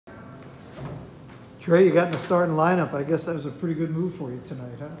Trey, you got in the starting lineup. I guess that was a pretty good move for you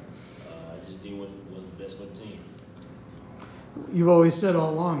tonight, huh? I just did what was best for the team. You've always said all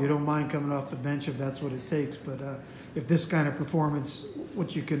along you don't mind coming off the bench if that's what it takes, but if this kind of performance,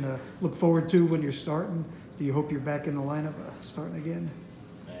 what you can look forward to when you're starting, do you hope you're back in the lineup starting again?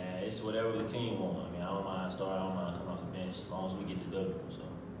 Man, it's whatever the team wants. I mean, I don't mind starting, I don't mind coming off the bench as long as we get the W. So.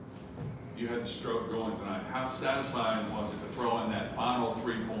 You had the stroke going tonight. How satisfying was it to throw in that final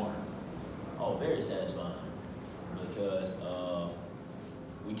three-pointer? Oh, very satisfying because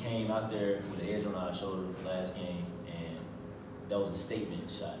we came out there with the edge on our shoulder last game, and that was a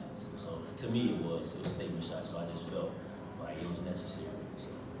statement shot. So to me, it was a statement shot. So I just felt like it was necessary.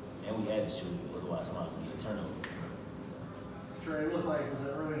 So, and we had to shoot it, otherwise somebody would get a turnover. Trey, it looked like it was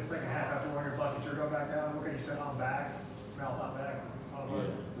early in the second half after one of your buckets, you're going back down. Okay, you said I'm back. Mouth not back.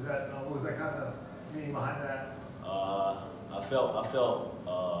 Yeah. What was that kind of meaning behind that? I felt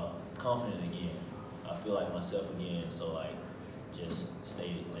confident again. I feel like myself again. So like, just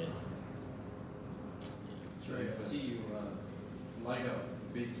stay lit. Trey, I see you light up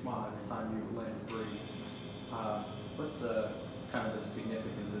a big smile every time you land free. What's kind of the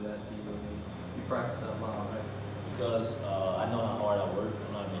significance of that to you? I mean, you practice that a lot, right? Because I know how hard I work.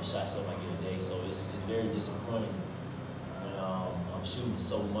 I'm not many shots up I get a day, so it's very disappointing when I'm shooting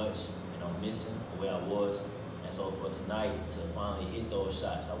so much and I'm missing the way I was. And so for tonight to finally hit those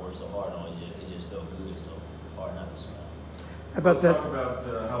shots I worked so hard on, it just felt good. So hard not to smile. How about that? Talk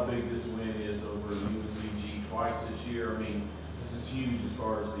about how big this win is over UNCG twice this year. I mean, this is huge as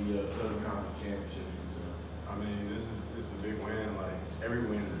far as the Southern Conference Championship is concerned. I mean, it's a big win. Like, every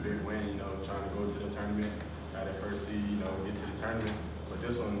win is a big win, you know, trying to go to the tournament, got that first seed, you know, get to the tournament. But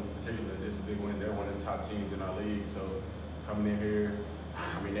this one in particular, this is a big win. They're one of the top teams in our league. So coming in here,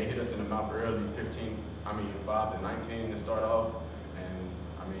 I mean, they hit us in the mouth early, 5 to 19 to start off. And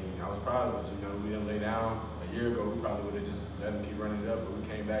I mean, I was proud of us. You know, we didn't lay down. A year ago, we probably would have just let them keep running it up, but we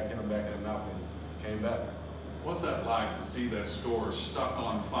came back, hit them back in the mouth, and came back. What's that like to see that score stuck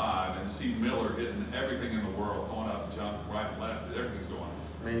on 5 and see Miller hitting everything in the world, throwing out jump, right, left, everything's going on?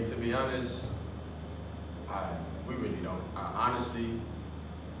 I mean, to be honest, we really don't. Honestly,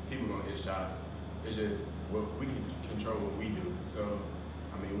 people gonna hit shots. It's just we can control what we do. So,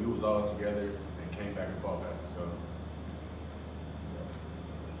 I mean, we was all together and came back and fought back. So.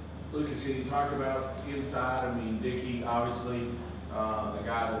 Lucas, can you talk about inside? I mean, Dickey, obviously, a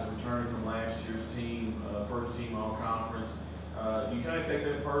guy that's returning from last year's team, first team all conference. Do you kind of take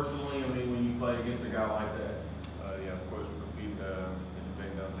that personally? I mean, when you play against a guy like that? Yeah, of course, we compete in the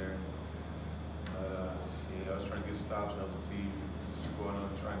paint down there. I was trying to get stops on the team, just going on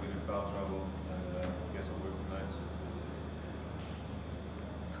trying to get in foul trouble, and I guess it worked tonight.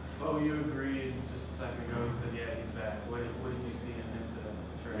 Oh, you agreed just a second ago. You said, yeah, he's back. What did you see in him today?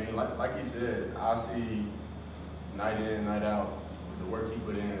 I mean, like he said, I see night in, night out, the work he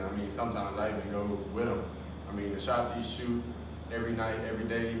put in. I mean, sometimes I even go with him. I mean, the shots he shoot every night, every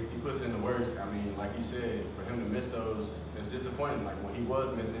day, he puts in the work. I mean, like he said, for him to miss those, it's disappointing. Like when he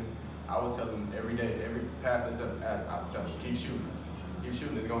was missing, I was telling him every day, every pass I tell him, keep shooting,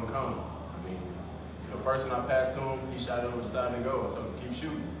 it's gonna come. I mean, the first one I passed to him, he shot over the side to go. I told him, keep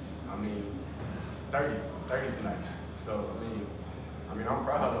shooting. I mean, 30 tonight. So, I mean, I'm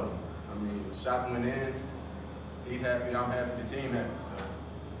proud of him. I mean, shots went in, he's happy, I'm happy, the team happy. So.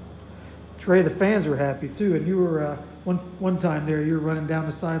 Trey, the fans were happy too, and you were one time there. You were running down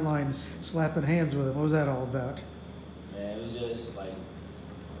the sideline, slapping hands with him. What was that all about? Man, it was just like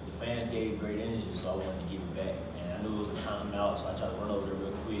the fans gave great energy, so I wanted to give it back. And I knew it was a timeout, so I tried to run over there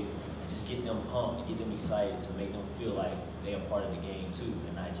real quick and just get them pumped, get them excited to make them feel like they are part of the game too,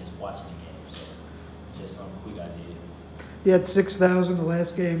 and not just watching the game. So just something quick I did. You had 6,000 the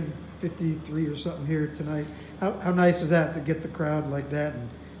last game, 53 or something here tonight. How nice is that to get the crowd like that and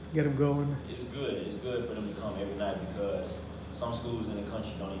get them going? It's good. It's good for them to come every night because some schools in the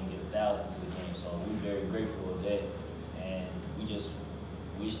country don't even get 1,000 to the game. So we're very grateful of that, and we just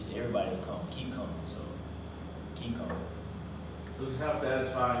wish everybody would come, keep coming. So keep coming. Lucas, how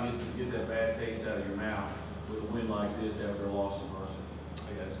satisfying is it to get that bad taste out of your mouth with a win like this after a loss to Mercer?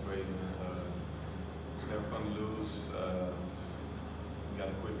 Yeah, it's great, man. It's never fun to lose. We got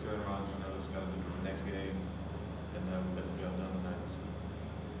a quick turnaround, we got to look at the next game, and we got the job done tonight.